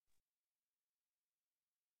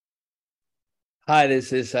Hi,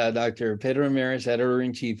 this is Dr. Pedro Ramirez,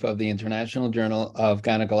 editor-in-chief of the International Journal of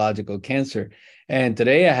Gynecological Cancer. And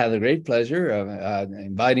today I have the great pleasure of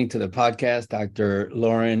inviting to the podcast Dr.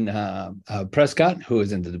 Lauren Prescott, who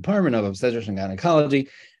is in the Department of Obstetrics and Gynecology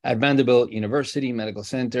at Vanderbilt University Medical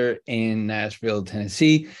Center in Nashville,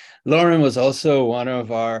 Tennessee. Lauren was also one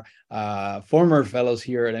of our former fellows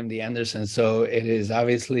here at MD Anderson. So it is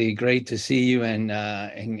obviously great to see you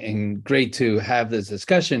and great to have this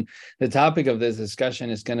discussion. The topic of this discussion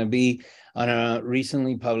is going to be on a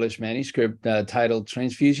recently published manuscript titled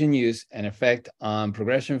Transfusion Use and Effect on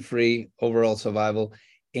Progression-Free Overall Survival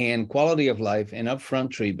and Quality of Life in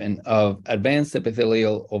Upfront Treatment of Advanced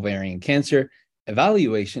Epithelial Ovarian Cancer,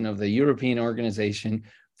 Evaluation of the European Organization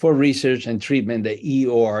for Research and Treatment, the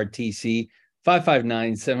EORTC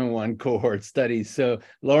 55971 cohort study. So,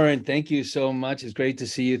 Lauren, thank you so much. It's great to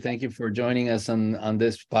see you. Thank you for joining us on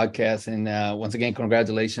this podcast. And once again,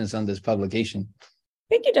 congratulations on this publication.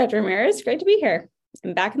 Thank you, Dr. Ramirez. Great to be here.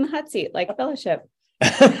 I'm back in the hot seat, like fellowship.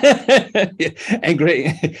 And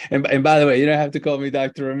great. And by the way, you don't have to call me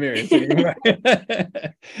Dr. Ramirez anymore.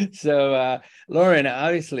 So, Lauren,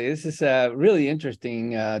 obviously, this is a really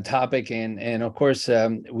interesting topic. And of course,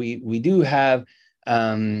 we do have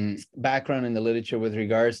background in the literature with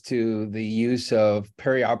regards to the use of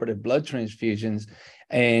perioperative blood transfusions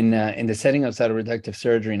in the setting of cytoreductive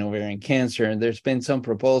surgery in ovarian cancer. And there's been some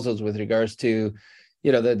proposals with regards to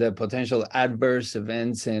the potential adverse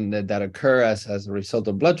events and that occur as a result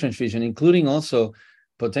of blood transfusion, including also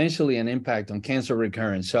potentially an impact on cancer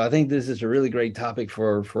recurrence. So I think this is a really great topic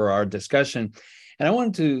for our discussion. And I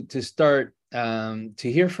wanted to start to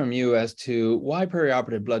hear from you as to why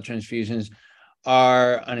perioperative blood transfusions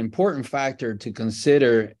are an important factor to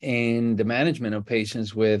consider in the management of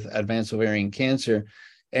patients with advanced ovarian cancer.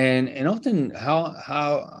 And often,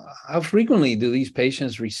 how frequently do these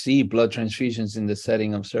patients receive blood transfusions in the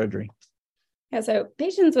setting of surgery? Yeah, so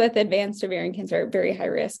patients with advanced ovarian cancer are very high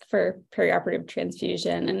risk for perioperative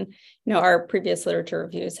transfusion. And, our previous literature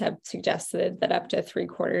reviews have suggested that up to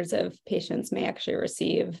 3/4 of patients may actually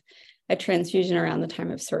receive a transfusion around the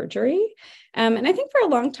time of surgery. And I think for a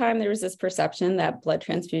long time, there was this perception that blood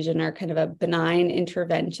transfusion are kind of a benign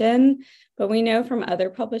intervention, but we know from other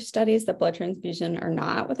published studies that blood transfusion are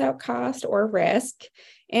not without cost or risk.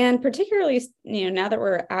 And particularly, now that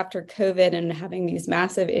we're after COVID and having these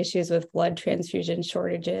massive issues with blood transfusion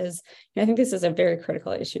shortages, I think this is a very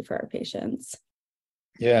critical issue for our patients.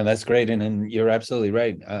 Yeah, that's great. And you're absolutely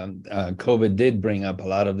right. COVID did bring up a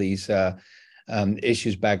lot of these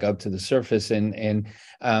issues back up to the surface. And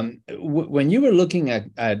when you were looking at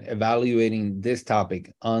evaluating this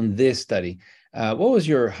topic on this study, what was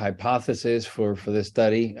your hypothesis for this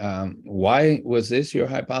study? Why was this your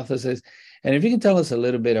hypothesis? And if you can tell us a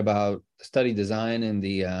little bit about study design and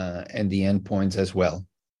the endpoints as well.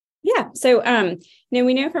 Yeah. So,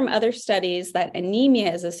 we know from other studies that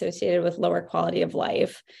anemia is associated with lower quality of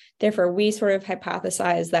life. Therefore, we sort of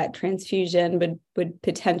hypothesize that transfusion would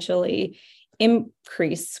potentially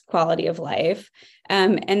increase quality of life.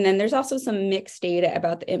 And then there's also some mixed data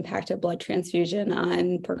about the impact of blood transfusion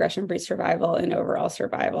on progression-free survival and overall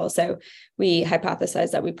survival. So we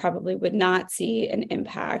hypothesize that we probably would not see an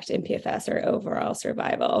impact in PFS or overall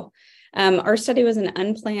survival. Our study was an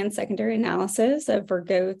unplanned secondary analysis of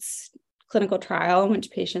Vergote's clinical trial in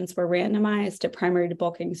which patients were randomized to primary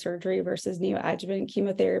debulking surgery versus neoadjuvant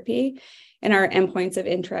chemotherapy. And our endpoints of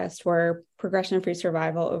interest were progression-free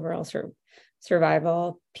survival, overall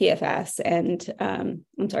survival, PFS, and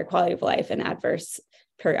quality of life and adverse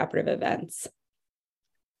perioperative events.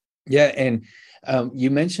 Yeah, and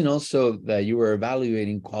you mentioned also that you were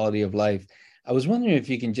evaluating quality of life. I was wondering if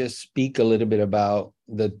you can just speak a little bit about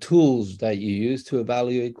the tools that you use to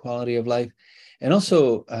evaluate quality of life, and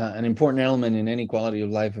also an important element in any quality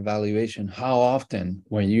of life evaluation, how often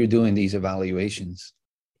were you doing these evaluations?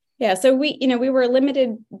 Yeah, so we were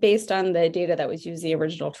limited based on the data that was used in the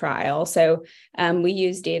original trial. So we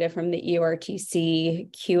used data from the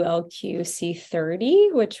EORTC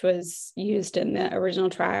QLQ-C30, which was used in the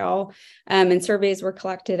original trial. And surveys were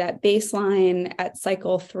collected at baseline, at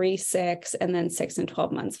cycle 3, 6, and then 6 and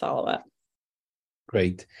 12 months follow-up.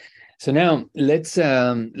 Great. So now let's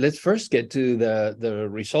first get to the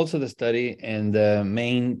results of the study and the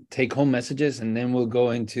main take-home messages, and then we'll go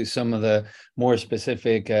into some of the more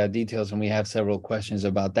specific details, and we have several questions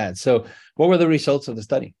about that. So what were the results of the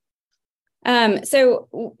study?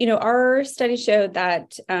 Our study showed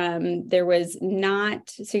that there was not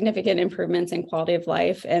significant improvements in quality of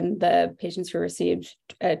life in the patients who received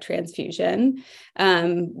a transfusion.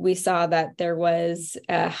 We saw that there was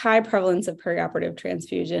a high prevalence of perioperative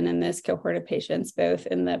transfusion in this cohort of patients, both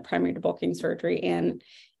in the primary debulking surgery and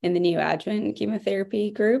in the neoadjuvant chemotherapy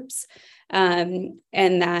groups, and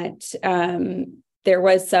that there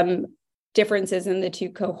was some differences in the two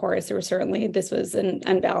cohorts. This was an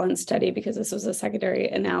unbalanced study because this was a secondary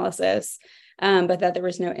analysis, but that there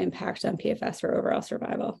was no impact on PFS or overall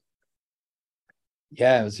survival.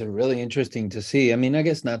 Yeah, it was really interesting to see. I mean, I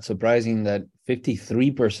guess not surprising that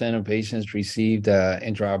 53% of patients received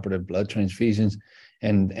intraoperative blood transfusions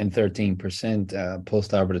and 13%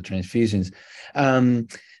 postoperative transfusions.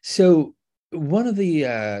 So one of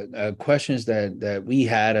the questions that we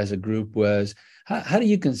had as a group was, how do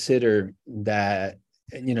you consider that,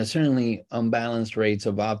 certainly unbalanced rates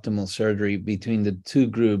of optimal surgery between the two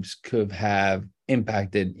groups could have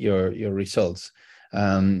impacted your results?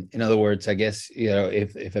 In other words, I guess,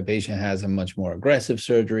 if a patient has a much more aggressive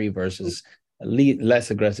surgery versus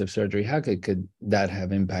less aggressive surgery, how could that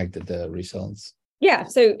have impacted the results? Yeah,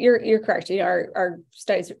 so you're correct. Our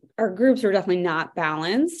studies, our groups were definitely not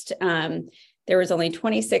balanced. There was only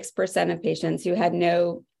 26% of patients who had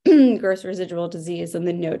no gross residual disease in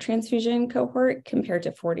the no transfusion cohort, compared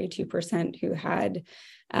to 42% who had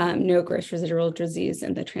no gross residual disease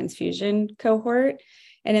in the transfusion cohort.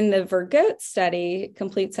 And in the Vergote study,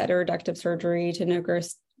 complete cytoreductive surgery to no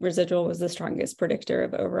gross residual was the strongest predictor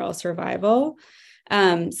of overall survival.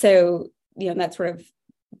 That sort of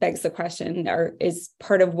begs the question, is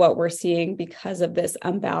part of what we're seeing because of this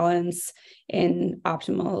imbalance in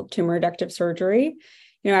optimal tumor reductive surgery?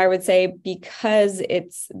 I would say because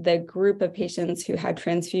it's the group of patients who had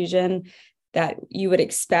transfusion that you would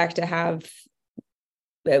expect to have,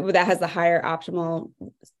 that has the higher optimal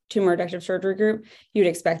tumor reductive surgery group, you'd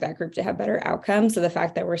expect that group to have better outcomes. So the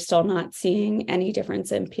fact that we're still not seeing any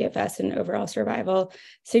difference in PFS and overall survival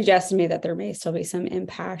suggests to me that there may still be some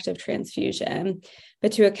impact of transfusion.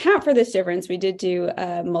 But to account for this difference, we did do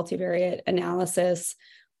a multivariate analysis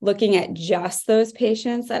looking at just those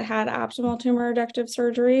patients that had optimal tumor reductive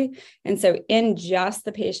surgery. And so in just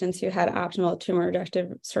the patients who had optimal tumor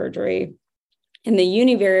reductive surgery, in the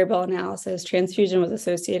univariable analysis, transfusion was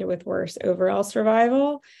associated with worse overall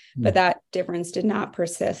survival, but that difference did not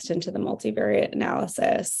persist into the multivariate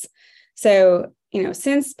analysis. So,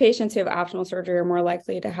 since patients who have optimal surgery are more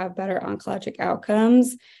likely to have better oncologic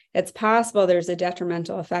outcomes, it's possible there's a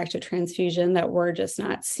detrimental effect of transfusion that we're just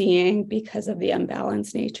not seeing because of the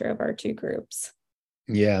unbalanced nature of our two groups.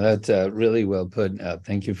 Yeah, that's really well put.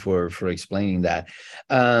 Thank you for explaining that.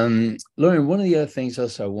 Lauren, one of the other things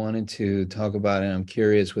also I wanted to talk about, and I'm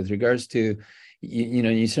curious with regards to,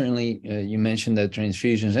 you certainly, you mentioned that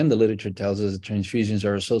transfusions, and the literature tells us that transfusions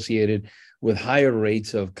are associated with higher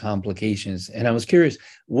rates of complications. And I was curious,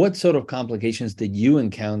 what sort of complications did you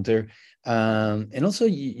encounter? And also,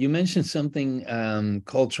 you mentioned something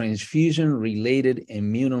called transfusion-related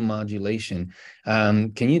immunomodulation.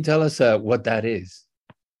 Can you tell us what that is?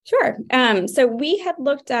 Sure. So we had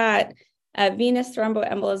looked at venous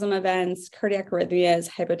thromboembolism events, cardiac arrhythmias,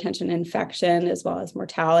 hypotension, infection, as well as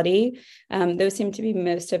mortality. Those seem to be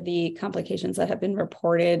most of the complications that have been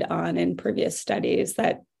reported on in previous studies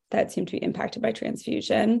that seem to be impacted by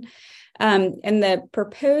transfusion. And the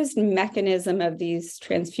proposed mechanism of these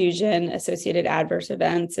transfusion-associated adverse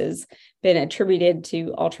events has been attributed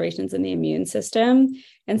to alterations in the immune system.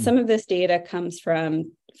 And some of this data comes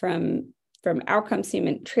from outcome seen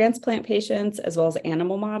in transplant patients, as well as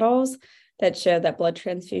animal models that show that blood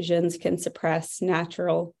transfusions can suppress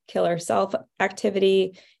natural killer cell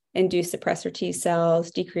activity, induce suppressor T cells,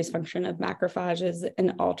 decrease function of macrophages,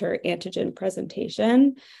 and alter antigen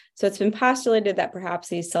presentation. So it's been postulated that perhaps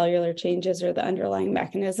these cellular changes are the underlying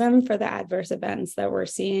mechanism for the adverse events that we're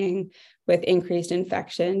seeing with increased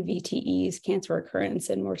infection, VTEs, cancer recurrence,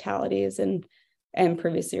 and mortalities in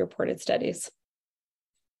previously reported studies.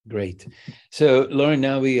 Great. So, Lauren,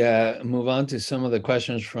 now we move on to some of the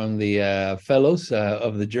questions from the fellows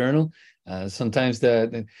of the journal. Sometimes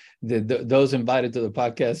those invited to the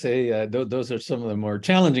podcast say those are some of the more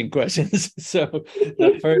challenging questions. So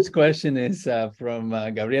the first question is from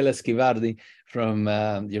Gabriela Schivardi from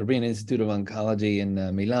the European Institute of Oncology in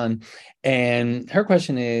Milan. And her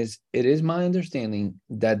question is, it is my understanding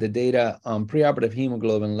that the data on preoperative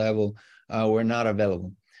hemoglobin level were not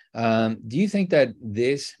available. Do you think that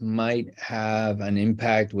this might have an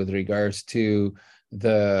impact with regards to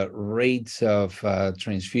the rates of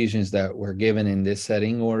transfusions that were given in this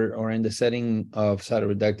setting or in the setting of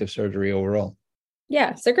cytoreductive surgery overall?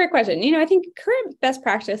 Yeah, so great question. I think current best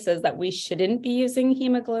practice is that we shouldn't be using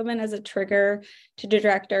hemoglobin as a trigger to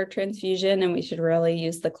direct our transfusion, and we should really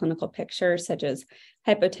use the clinical picture, such as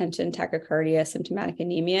hypotension, tachycardia, symptomatic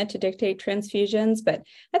anemia, to dictate transfusions. But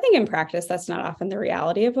I think in practice, that's not often the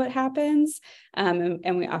reality of what happens.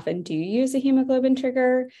 And we often do use a hemoglobin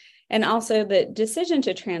trigger. And also the decision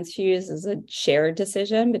to transfuse is a shared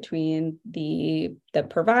decision between the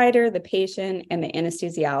provider, the patient, and the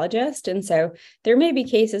anesthesiologist. And so there may be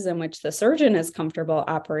cases in which the surgeon is comfortable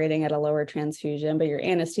operating at a lower transfusion, but your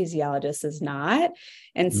anesthesiologist is not.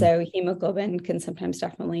 And so hemoglobin can sometimes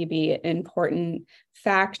definitely be an important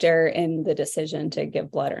factor in the decision to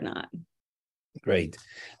give blood or not. Great.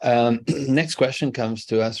 Next question comes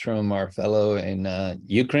to us from our fellow in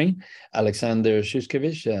Ukraine, Alexander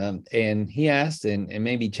Shuskevich, and he asked, and it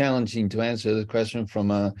may be challenging to answer the question from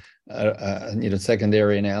a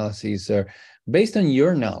secondary analysis. Based on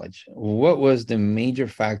your knowledge, what was the major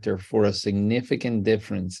factor for a significant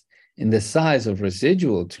difference in the size of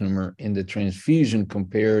residual tumor in the transfusion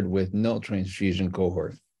compared with no transfusion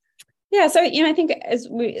cohort? Yeah, so, I think as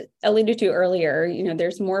we alluded to earlier,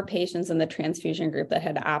 there's more patients in the transfusion group that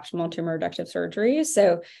had optimal tumor reductive surgery.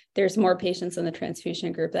 So there's more patients in the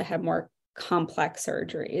transfusion group that had more complex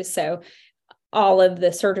surgeries. So all of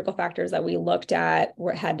the surgical factors that we looked at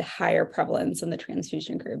had higher prevalence in the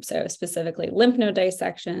transfusion group. So specifically lymph node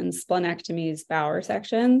dissections, splenectomies, bowel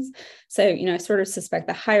resections. So, I sort of suspect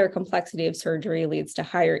the higher complexity of surgery leads to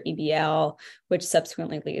higher EBL, which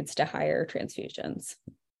subsequently leads to higher transfusions.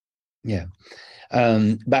 Yeah.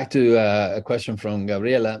 Back to a question from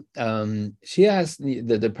Gabriela. She asked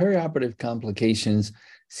the perioperative complications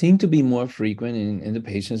seem to be more frequent in the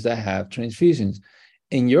patients that have transfusions.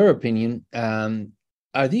 In your opinion,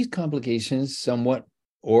 are these complications somewhat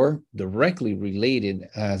or directly related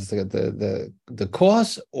as the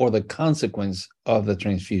cause or the consequence of the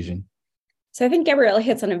transfusion? So I think Gabriela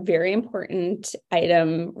hits on a very important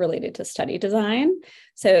item related to study design.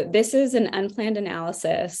 So this is an unplanned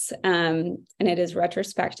analysis, and it is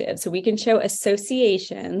retrospective. So we can show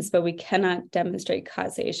associations, but we cannot demonstrate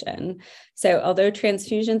causation. So although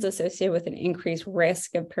transfusions associated with an increased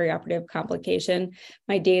risk of perioperative complication,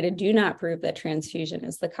 my data do not prove that transfusion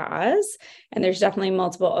is the cause. And there's definitely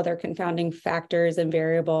multiple other confounding factors and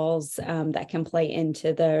variables that can play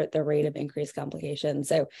into the rate of increased complications.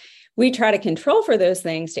 So we try to control for those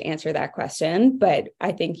things to answer that question, but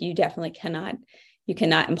I think you definitely cannot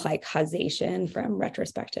imply causation from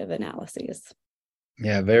retrospective analyses.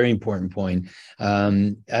 Yeah, very important point.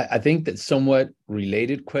 I think that somewhat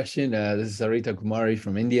related question. This is Sarita Kumari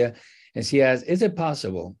from India, and she asks, is it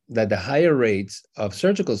possible that the higher rates of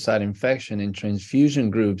surgical site infection in transfusion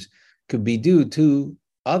groups could be due to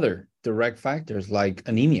other direct factors like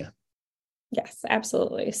anemia? Yes,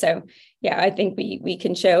 absolutely. So yeah, I think we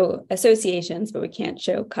can show associations, but we can't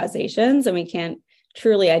show causations, and we can't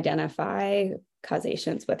truly identify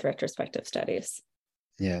causations with retrospective studies.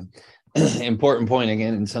 Yeah, important point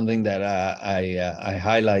again, and something that I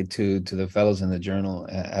highlight to the fellows in the journal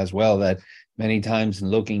as well, that many times in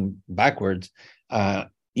looking backwards,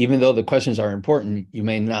 even though the questions are important, you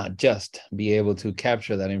may not just be able to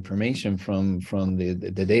capture that information from the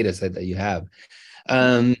data set that you have.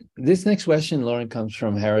 This next question, Lauren, comes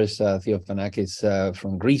from Harris Theophanakis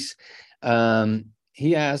from Greece.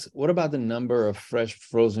 He asks, what about the number of fresh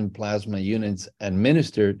frozen plasma units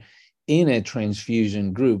administered in a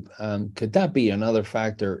transfusion group? Could that be another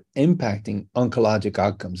factor impacting oncologic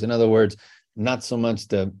outcomes? In other words, not so much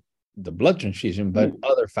the blood transfusion, but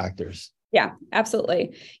other factors. Yeah,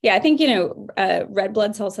 absolutely. Yeah, I think, red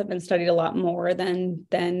blood cells have been studied a lot more than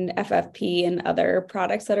FFP and other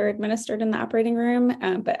products that are administered in the operating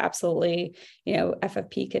room. But absolutely,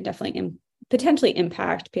 FFP can definitely potentially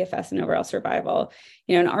impact PFS and overall survival.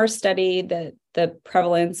 In our study, the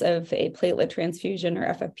prevalence of a platelet transfusion or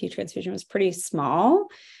FFP transfusion was pretty small.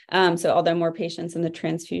 So although more patients in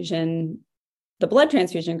the blood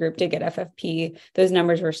transfusion group did get FFP, those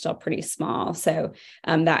numbers were still pretty small. So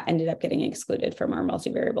that ended up getting excluded from our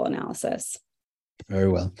multivariable analysis. Very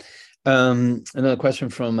well. Another question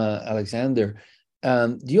from Alexander.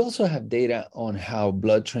 Do you also have data on how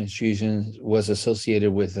blood transfusion was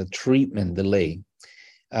associated with a treatment delay?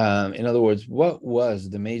 In other words, what was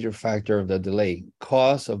the major factor of the delay?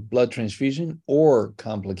 Cause of blood transfusion or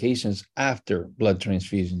complications after blood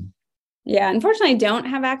transfusion? Yeah, unfortunately, I don't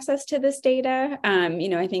have access to this data.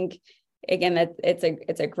 I think, again, that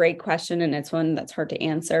it's a great question, and it's one that's hard to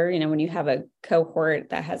answer. When you have a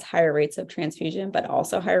cohort that has higher rates of transfusion, but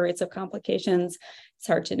also higher rates of complications, it's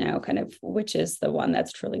hard to know kind of which is the one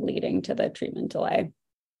that's truly leading to the treatment delay.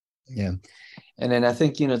 Yeah. And then I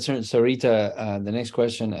think, Sarita, the next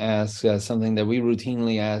question asks something that we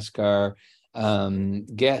routinely ask our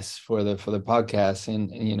guests for the podcast,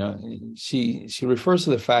 and she refers to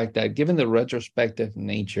the fact that given the retrospective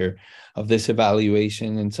nature of this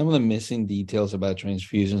evaluation and some of the missing details about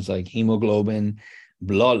transfusions like hemoglobin,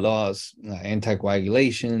 blood loss,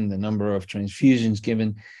 anticoagulation, the number of transfusions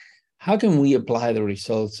given, how can we apply the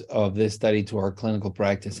results of this study to our clinical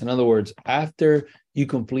practice? In other words, after you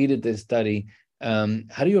completed this study,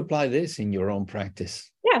 how do you apply this in your own practice?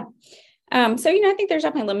 Yeah. I think there's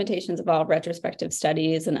definitely limitations of all retrospective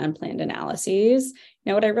studies and unplanned analyses.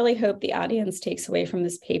 What I really hope the audience takes away from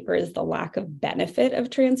this paper is the lack of benefit of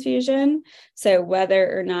transfusion. So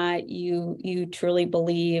whether or not you truly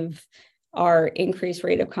believe our increased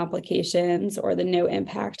rate of complications or the no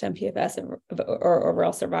impact on PFS or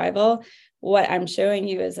overall survival, what I'm showing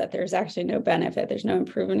you is that there's actually no benefit. There's no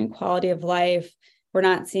improvement in quality of life. We're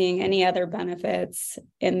not seeing any other benefits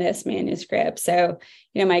in this manuscript. So,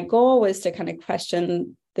 my goal was to kind of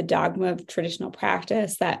question the dogma of traditional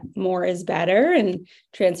practice that more is better and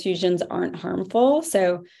transfusions aren't harmful.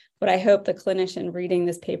 So what I hope the clinician reading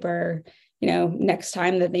this paper, next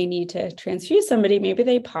time that they need to transfuse somebody, maybe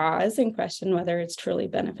they pause and question whether it's truly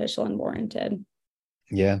beneficial and warranted.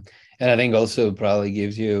 Yeah. And I think also probably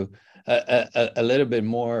gives you a little bit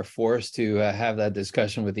more force to have that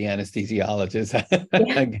discussion with the anesthesiologist.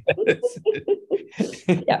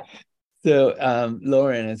 Yeah. So,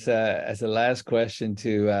 Lauren, as a last question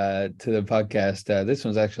to the podcast, this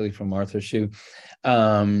one's actually from Arthur Shu.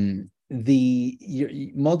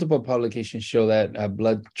 Multiple publications show that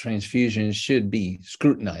blood transfusions should be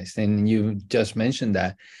scrutinized, and you just mentioned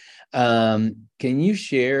that. Can you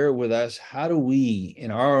share with us, how do we in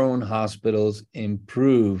our own hospitals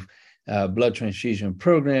improve blood transfusion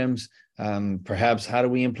programs? Perhaps how do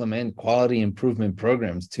we implement quality improvement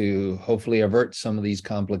programs to hopefully avert some of these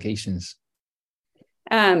complications?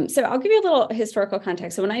 So I'll give you a little historical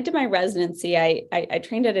context. So when I did my residency, I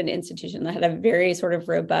trained at an institution that had a very sort of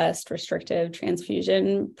robust restrictive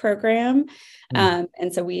transfusion program.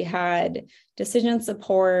 And so we had decision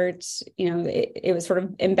support. It was sort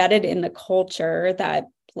of embedded in the culture that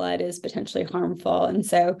blood is potentially harmful. And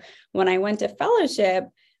so when I went to fellowship,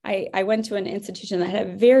 I went to an institution that had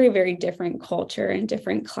a very, very different culture and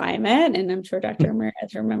different climate. And I'm sure Dr.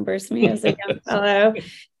 Ramirez remembers me as a young fellow,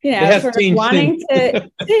 sort of wanting to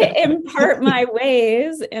impart my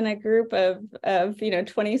ways in a group of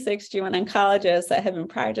 26 GYN oncologists that had been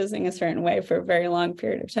practicing a certain way for a very long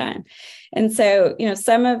period of time. And so,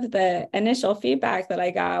 some of the initial feedback that I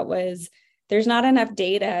got was there's not enough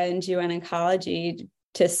data in GYN oncology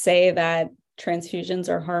to say that transfusions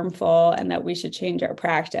are harmful and that we should change our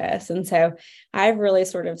practice. And so I've really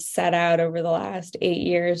sort of set out over the last 8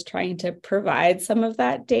 years trying to provide some of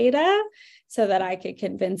that data so that I could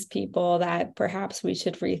convince people that perhaps we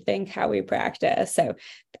should rethink how we practice. So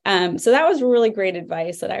that was really great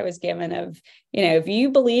advice that I was given of, if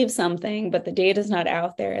you believe something, but the data is not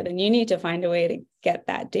out there, then you need to find a way to get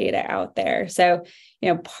that data out there. So,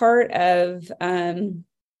 part of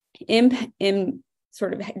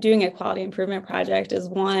sort of doing a quality improvement project is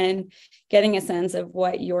one, getting a sense of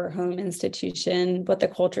what your home institution, what the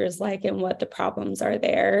culture is like and what the problems are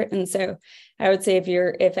there. And so I would say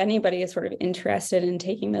if anybody is sort of interested in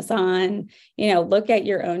taking this on, look at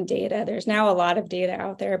your own data. There's now a lot of data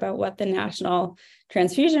out there about what the national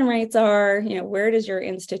transfusion rates are. Where does your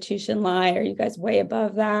institution lie? Are you guys way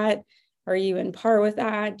above that? Are you in par with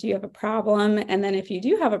that? Do you have a problem? And then if you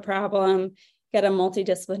do have a problem, get a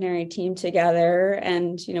multidisciplinary team together.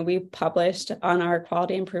 And, we published on our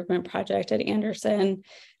quality improvement project at Anderson.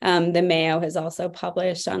 The Mayo has also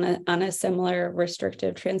published on a similar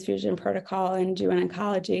restrictive transfusion protocol in GYN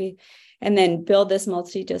oncology. And then build this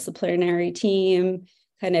multidisciplinary team,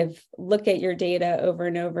 kind of look at your data over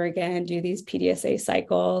and over again, do these PDSA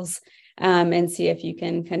cycles, and see if you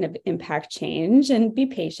can kind of impact change, and be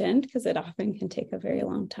patient because it often can take a very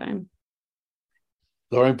long time.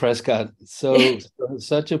 Lauren Prescott,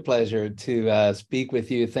 such a pleasure to speak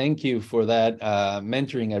with you. Thank you for that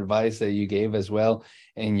mentoring advice that you gave as well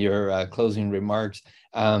in your closing remarks.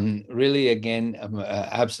 Really, again,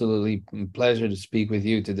 absolutely pleasure to speak with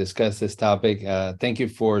you to discuss this topic. Thank you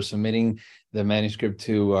for submitting the manuscript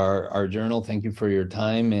to our journal. Thank you for your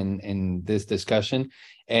time in this discussion.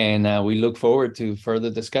 And we look forward to further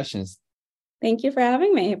discussions. Thank you for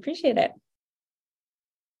having me. Appreciate it.